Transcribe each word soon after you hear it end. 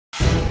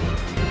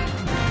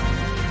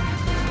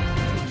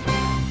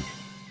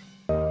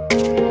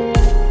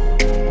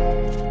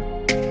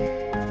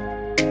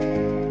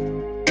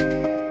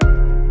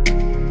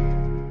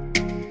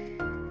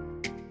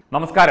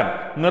നമസ്കാരം.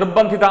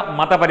 നിർബന്ധിത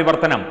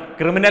മതപരിവർത്തനം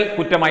ക്രിമിനൽ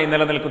കുറ്റമായി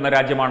നിലനിൽക്കുന്ന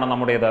രാജ്യമാണ്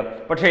നമ്മുടേത്.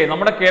 പക്ഷേ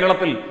നമ്മുടെ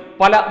കേരളത്തിൽ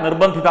പല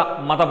നിർബന്ധിത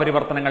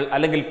മതപരിവർത്തനങ്ങൾ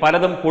അല്ലെങ്കിൽ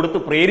പലതും കൊടുത്ത്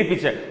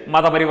പ്രേരിപ്പിച്ച്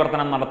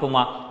മതപരിവർത്തനം നടത്തുന്ന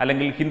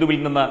അല്ലെങ്കിൽ ഹിന്ദുവിൽ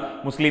നിന്ന്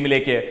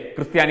മുസ്ലിമിലേക്ക്,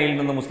 ക്രിസ്ത്യാനിയിൽ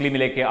നിന്ന്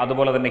മുസ്ലിമിലേക്ക്,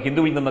 അതുപോലെ തന്നെ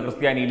ഹിന്ദുവിൽ നിന്ന്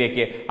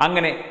ക്രിസ്ത്യാനിയിലേക്ക്,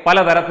 അങ്ങനെ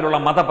പലതരത്തിലുള്ള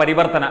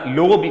മതപരിവർത്തന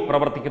ലോബി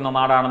പ്രവർത്തിക്കുന്ന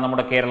നാടാണ്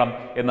നമ്മുടെ കേരളം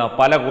എന്ന്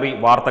പലകുറി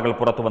വാർത്തകൾ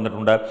പുറത്തു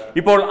വന്നിട്ടുണ്ട്.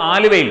 ഇപ്പോൾ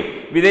ആലുവയിൽ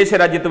വിദേശ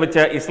രാജ്യത്ത്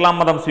വെച്ച് ഇസ്ലാം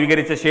മതം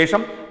സ്വീകരിച്ച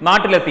ശേഷം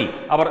നാട്ടിലെത്തി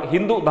അവർ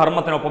ഹിന്ദു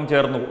ധർമ്മത്തിനൊപ്പം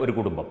ചേർന്നു ഒരു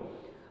കുടുംബം.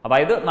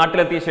 അതായത്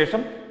നാട്ടിലെത്തിയ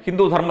ശേഷം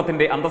ഹിന്ദു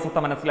ധർമ്മത്തിന്റെ അന്തസത്ത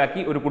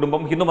മനസ്സിലാക്കി ഒരു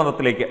കുടുംബം ഹിന്ദു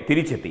മതത്തിലേക്ക്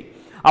തിരിച്ചെത്തി.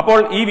 അപ്പോൾ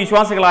ഈ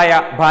വിശ്വാസികളായ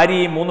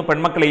ഭാര്യയെയും 3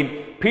 പെൺമക്കളെയും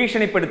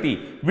ഭീഷണിപ്പെടുത്തി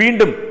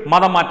വീണ്ടും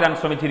മതം മാറ്റാൻ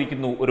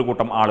ശ്രമിച്ചിരിക്കുന്നു ഒരു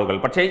കൂട്ടം ആളുകൾ.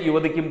 പക്ഷേ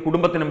യുവതിക്കും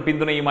കുടുംബത്തിനും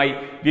പിന്തുണയുമായി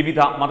വിവിധ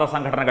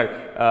മതസംഘടനകൾ,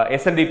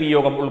 sndp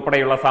യോഗം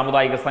ഉൾപ്പെടെയുള്ള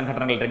സാമുദായിക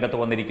സംഘടനകൾ രംഗത്ത്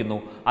വന്നിരിക്കുന്നു.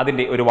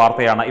 അതിന്റെ ഒരു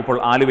വാർത്തയാണ് ഇപ്പോൾ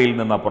ആലുവയിൽ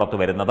നിന്ന് പുറത്തു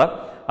വരുന്നത്.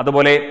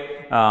 അതുപോലെ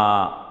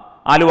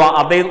ആലുവ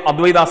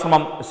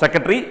അദ്വൈതാശ്രമം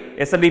സെക്രട്ടറി,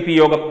 sndp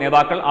യോഗം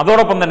നേതാക്കൾ,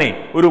 അതോടൊപ്പം തന്നെ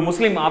ഒരു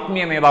മുസ്ലിം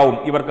ആത്മീയ നേതാവും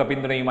ഇവർക്ക്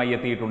പിന്തുണയുമായി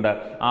എത്തിയിട്ടുണ്ട്.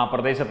 ആ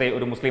പ്രദേശത്തെ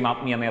ഒരു മുസ്ലിം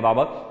ആത്മീയ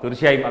നേതാവ്,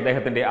 തീർച്ചയായും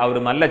അദ്ദേഹത്തിൻ്റെ ആ ഒരു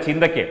നല്ല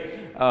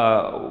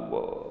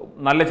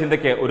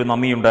ചിന്തയ്ക്ക് ഒരു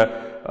നന്ദിയുണ്ട്.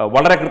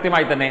 വളരെ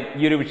കൃത്യമായി തന്നെ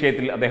ഈ ഒരു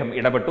വിഷയത്തിൽ അദ്ദേഹം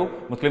ഇടപെട്ടു.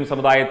 മുസ്ലിം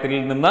സമുദായത്തിൽ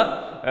നിന്ന്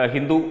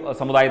ഹിന്ദു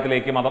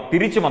സമുദായത്തിലേക്ക്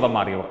തിരിച്ചു മതം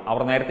മാറിയവർ,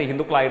 അവർ നേരത്തെ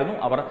ഹിന്ദുക്കളായിരുന്നു,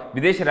 അവർ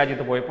വിദേശ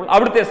രാജ്യത്ത് പോയപ്പോൾ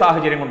അവിടുത്തെ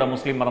സാഹചര്യം കൊണ്ട്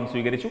മുസ്ലിം മതം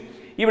സ്വീകരിച്ചു.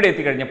 ഇവിടെ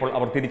എത്തിക്കഴിഞ്ഞപ്പോൾ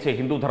അവർ തിരിച്ച്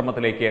ഹിന്ദു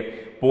ധർമ്മത്തിലേക്ക്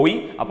പോയി.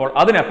 അപ്പോൾ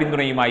അതിന്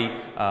പിന്തുണയുമായി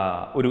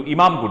ഒരു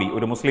ഇമാം കൂടി,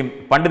 ഒരു മുസ്ലിം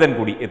പണ്ഡിതൻ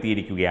കൂടി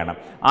എത്തിയിരിക്കുകയാണ്.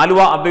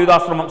 ആലുവ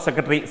അദ്വൈതാശ്രമം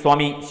സെക്രട്ടറി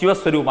സ്വാമി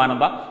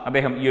ശിവസ്വരൂപാനന്ദ,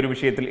 അദ്ദേഹം ഈ ഒരു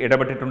വിഷയത്തിൽ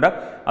ഇടപെട്ടിട്ടുണ്ട്.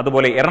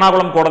 അതുപോലെ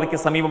എറണാകുളം കോടതിക്ക്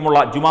സമീപമുള്ള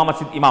ജുമാ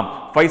മസ്ജിദ് ഇമാം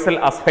ഫൈസൽ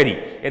അസ്ഹരി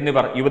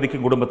എന്നിവർ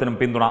യുവതിക്കും കുടുംബത്തിനും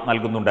പിന്തുണ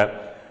നൽകുന്നുണ്ട്.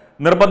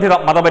 നിർബന്ധിത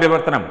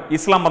മതപരിവർത്തനം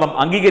ഇസ്ലാം മതം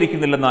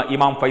അംഗീകരിക്കുന്നില്ലെന്ന്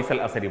ഇമാം ഫൈസൽ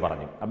അസ്ഹരി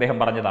പറഞ്ഞു. അദ്ദേഹം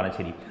പറഞ്ഞതാണ്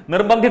ശരി.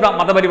 നിർബന്ധിത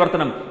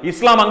മതപരിവർത്തനം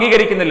ഇസ്ലാം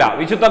അംഗീകരിക്കുന്നില്ല,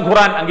 വിശുദ്ധ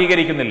ഖുർആൻ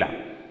അംഗീകരിക്കുന്നില്ല.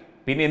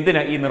 പിന്നെ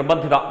എന്തിന് ഈ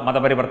നിർബന്ധിത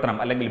മതപരിവർത്തനം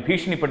അല്ലെങ്കിൽ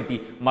ഭീഷണിപ്പെടുത്തി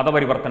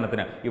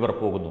മതപരിവർത്തനത്തിന് ഇവർ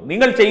പോകുന്നു?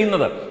 നിങ്ങൾ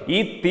ചെയ്യുന്നത്, ഈ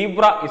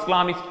തീവ്ര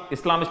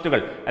ഇസ്ലാമിസ്റ്റുകൾ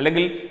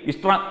അല്ലെങ്കിൽ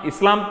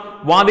ഇസ്ലാം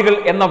വാദികൾ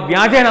എന്ന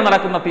വ്യാജേന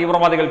നടക്കുന്ന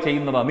തീവ്രവാദികൾ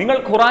ചെയ്യുന്നത്, നിങ്ങൾ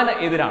ഖുർആന്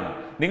എതിരാണ്,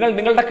 നിങ്ങൾ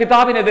നിങ്ങളുടെ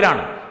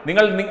കിതാബിനെതിരാണ്,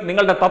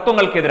 നിങ്ങളുടെ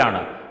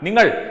തത്വങ്ങൾക്കെതിരാണ്,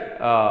 നിങ്ങൾ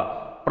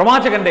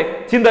പ്രവാചകന്റെ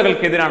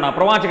ചിന്തകൾക്കെതിരാണ്,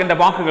 പ്രവാചകന്റെ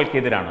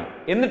വാക്കുകൾക്കെതിരാണ്.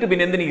 എന്നിട്ട്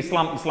പിന്നെ എന്തിന്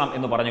ഇസ്ലാം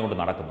എന്ന് പറഞ്ഞുകൊണ്ട്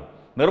നടക്കുന്നു?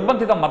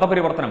 നിർബന്ധിത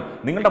മതപരിവർത്തനം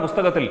നിങ്ങളുടെ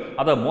പുസ്തകത്തിൽ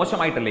അത്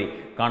മോശമായിട്ടല്ലേ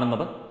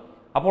കാണുന്നത്?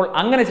 അപ്പോൾ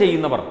അങ്ങനെ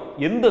ചെയ്യുന്നവർ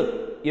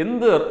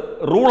എന്ത്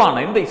റൂളാണ്,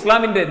 എന്ത്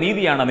ഇസ്ലാമിൻ്റെ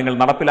നീതിയാണ് നിങ്ങൾ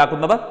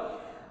നടപ്പിലാക്കുന്നത്?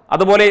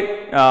 അതുപോലെ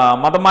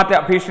മതമാറ്റ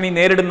ഭീഷണി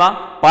നേരിടുന്ന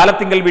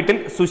പാലത്തിങ്കൽ വീട്ടിൽ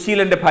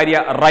സുശീലന്റെ ഭാര്യ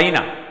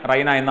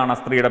റൈന എന്നാണ്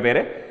സ്ത്രീയുടെ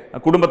പേര്,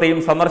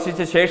 കുടുംബത്തെയും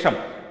സന്ദർശിച്ച ശേഷം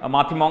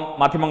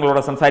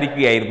മാധ്യമങ്ങളോട്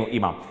സംസാരിക്കുകയായിരുന്നു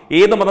ഇമാം.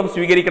 ഏത് മതം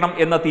സ്വീകരിക്കണം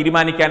എന്ന്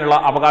തീരുമാനിക്കാനുള്ള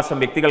അവകാശം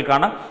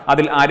വ്യക്തികൾക്കാണ്,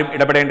 അതിൽ ആരും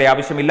ഇടപെടേണ്ട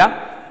ആവശ്യമില്ല.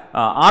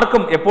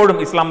 ആർക്കും എപ്പോഴും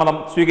ഇസ്ലാം മതം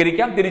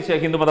സ്വീകരിക്കാം, തിരിച്ച്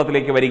ഹിന്ദു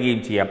മതത്തിലേക്ക് വരികയും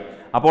ചെയ്യാം.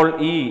 അപ്പോൾ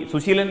ഈ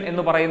സുശീലൻ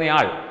എന്ന്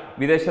പറയുന്നയാൾ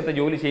വിദേശത്ത്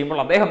ജോലി ചെയ്യുമ്പോൾ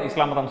അദ്ദേഹം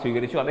ഇസ്ലാം മതം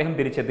സ്വീകരിച്ചു, അദ്ദേഹം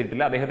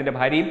തിരിച്ചെത്തിയിട്ടില്ല. അദ്ദേഹത്തിൻ്റെ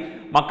ഭാര്യയും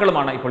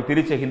മക്കളുമാണ് ഇപ്പോൾ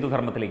തിരിച്ച് ഹിന്ദു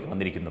ധർമ്മത്തിലേക്ക്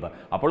വന്നിരിക്കുന്നത്.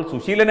 അപ്പോൾ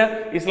സുശീലന്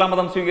ഇസ്ലാം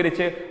മതം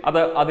സ്വീകരിച്ച്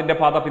അതിൻ്റെ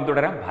പാത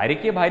പിന്തുടരാം,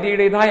 ഭാര്യയ്ക്ക്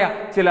ഭാര്യയുടേതായ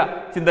ചില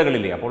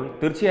ചിന്തകളില്ലേ, അപ്പോൾ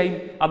തീർച്ചയായും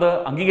അത്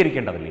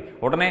അംഗീകരിക്കേണ്ടതില്ലേ?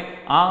 ഉടനെ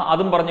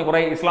അതും പറഞ്ഞ്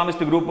കുറേ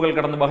ഇസ്ലാമിസ്റ്റ് ഗ്രൂപ്പുകൾ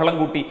കിടന്ന് ബഹളം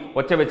കൂട്ടി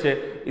ഒച്ച വെച്ച്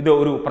ഇത്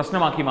ഒരു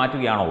പ്രശ്നമാക്കി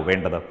മാറ്റുകയാണോ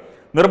വേണ്ടത്?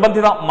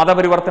 നിർബന്ധിത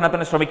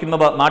മതപരിവർത്തനത്തിന്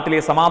ശ്രമിക്കുന്നത് നാട്ടിലെ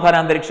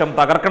സമാധാനാന്തരീക്ഷം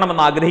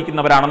തകർക്കണമെന്ന്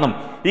ആഗ്രഹിക്കുന്നവരാണെന്നും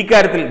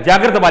ഇക്കാര്യത്തിൽ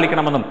ജാഗ്രത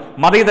പാലിക്കണമെന്നും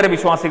മതേതര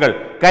വിശ്വാസികൾ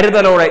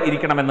കരുതലോടെ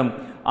ഇരിക്കണമെന്നും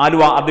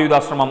ആലുവ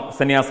അദ്വൈതാശ്രമം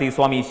സന്യാസി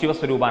സ്വാമി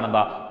ശിവസ്വരൂപാനന്ദ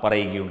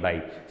പറയുകയുണ്ടായി.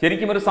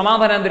 ശരിക്കും ഒരു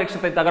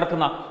സമാധാനാന്തരീക്ഷത്തെ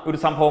തകർക്കുന്ന ഒരു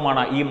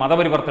സംഭവമാണ് ഈ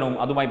മതപരിവർത്തനവും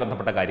അതുമായി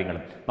ബന്ധപ്പെട്ട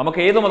കാര്യങ്ങളും. നമുക്ക്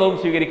ഏത് മതവും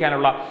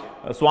സ്വീകരിക്കാനുള്ള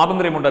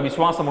സ്വാതന്ത്ര്യമുണ്ട്,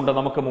 വിശ്വാസമുണ്ട്,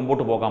 നമുക്ക്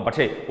മുമ്പോട്ട് പോകാം.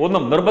 പക്ഷേ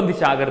ഒന്നും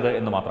നിർബന്ധിച്ചാകരുത്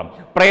എന്ന് മാത്രം,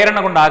 പ്രേരണ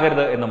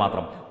കൊണ്ടാകരുത് എന്ന്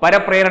മാത്രം.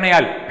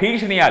 പരപ്രേരണയാൽ,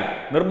 ഭീഷണിയാൽ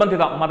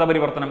നിർബന്ധിത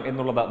മതപരിവർത്തനം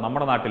എന്നുള്ളത്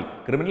നമ്മുടെ നാട്ടിൽ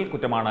ക്രിമിനൽ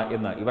കുറ്റമാണ്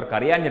എന്ന്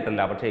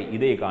ഇവർക്കറിയാഞ്ഞിട്ടല്ല, പക്ഷേ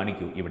ഇതേ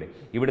കാണിക്കൂ.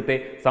 ഇവിടുത്തെ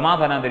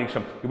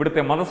സമാധാനാന്തരീക്ഷം,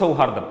 ഇവിടുത്തെ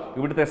മതസൗഹാർദ്ദം,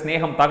 ഇവിടുത്തെ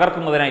സ്നേഹം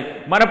തകർക്കുന്നതിനായി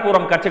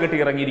മനഃപൂർവ്വം കച്ചകെട്ടി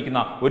ഇറങ്ങിയിരിക്കുന്ന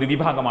ഒരു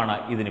വിഭാഗമാണ്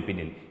ഇതിന്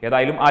പിന്നിൽ.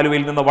 ഏതായാലും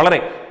ആലുവയിൽ നിന്ന് വളരെ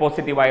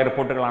പോസിറ്റീവായ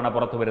റിപ്പോർട്ടുകളാണ്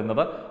പുറത്തു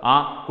വരുന്നത്. ആ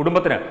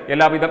കുടുംബത്തിന്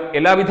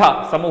എല്ലാവിധ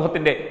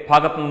സമൂഹത്തിന്റെ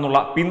ഭാഗത്തു നിന്നുള്ള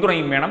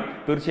പിന്തുണയും വേണം.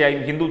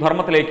 തീർച്ചയായും ഹിന്ദു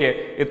ധർമ്മത്തിലേക്ക്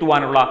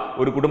എത്തുവാനുള്ള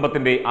ഒരു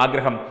കുടുംബത്തിന്റെ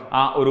ആഗ്രഹം,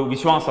 ആ ഒരു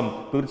വിശ്വാസം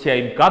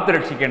തീർച്ചയായും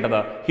കാത്തുരക്ഷിക്കേണ്ടത്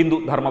ഹിന്ദു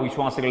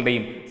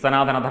ധർമ്മവിശ്വാസികളുടെയും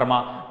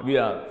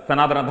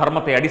സനാതന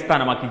ധർമ്മത്തെ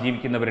അടിസ്ഥാനമാക്കി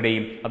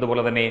ജീവിക്കുന്നവരുടെയും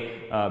അതുപോലെ തന്നെ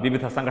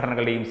വിവിധ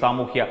സംഘടനകളുടെയും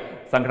സാമൂഹ്യ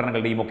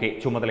സംഘടനകളുടെയും ഒക്കെ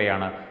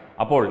ചുമതലയാണ്.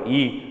 അപ്പോൾ ഈ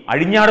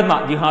അഴിഞ്ഞാടുന്ന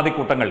ജിഹാദി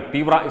കൂട്ടങ്ങൾ,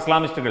 തീവ്ര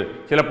ഇസ്ലാമിസ്റ്റുകൾ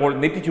ചിലപ്പോൾ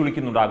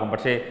നെറ്റിച്ചുളിക്കുന്നുണ്ടാകും.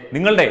 പക്ഷേ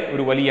നിങ്ങളുടെ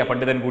ഒരു വലിയ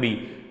പണ്ഡിതൻ കൂടി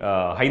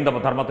ഹൈന്ദവ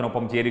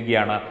ധർമ്മത്തിനൊപ്പം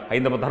ചേരുകയാണ്,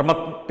 ഹൈന്ദവ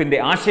ധർമ്മത്തിൻ്റെ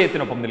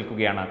ആശയത്തിനൊപ്പം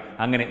നിൽക്കുകയാണ്.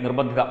 അങ്ങനെ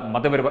നിർബന്ധിത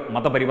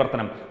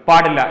മതപരിവർത്തനം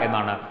പാടില്ല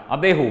എന്നാണ്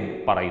അദ്ദേഹവും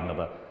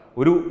പറയുന്നത്.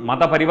 ഒരു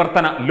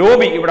മതപരിവർത്തന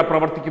ലോബി ഇവിടെ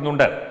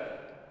പ്രവർത്തിക്കുന്നുണ്ട്.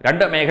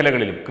 2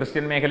 മേഖലകളിലും,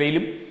 ക്രിസ്ത്യൻ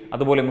മേഖലയിലും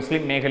അതുപോലെ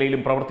മുസ്ലിം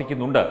മേഖലയിലും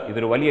പ്രവർത്തിക്കുന്നുണ്ട്.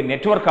 ഇതൊരു വലിയ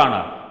നെറ്റ്വർക്കാണ്.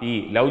 ഈ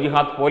ലവ്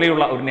ജിഹാദ്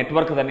പോലെയുള്ള ഒരു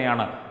നെറ്റ്വർക്ക്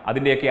തന്നെയാണ്,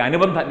 അതിൻ്റെയൊക്കെ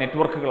അനുബന്ധ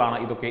നെറ്റ്വർക്കുകളാണ്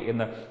ഇതൊക്കെ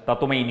എന്ന്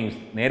തത്വമയി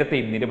ന്യൂസ്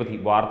നേരത്തെയും നിരവധി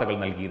വാർത്തകൾ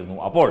നൽകിയിരുന്നു.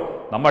 അപ്പോൾ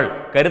നമ്മൾ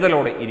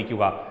കരുതലോടെ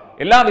ഇരിക്കുക.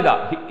 എല്ലാവിധ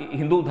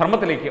ഹിന്ദു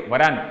ധർമ്മത്തിലേക്ക്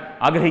വരാൻ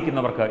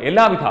ആഗ്രഹിക്കുന്നവർക്ക്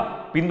എല്ലാവിധ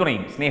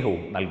പിന്തുണയും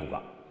സ്നേഹവും നൽകുക.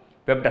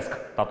 Web desk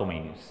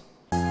Tatwamayi news.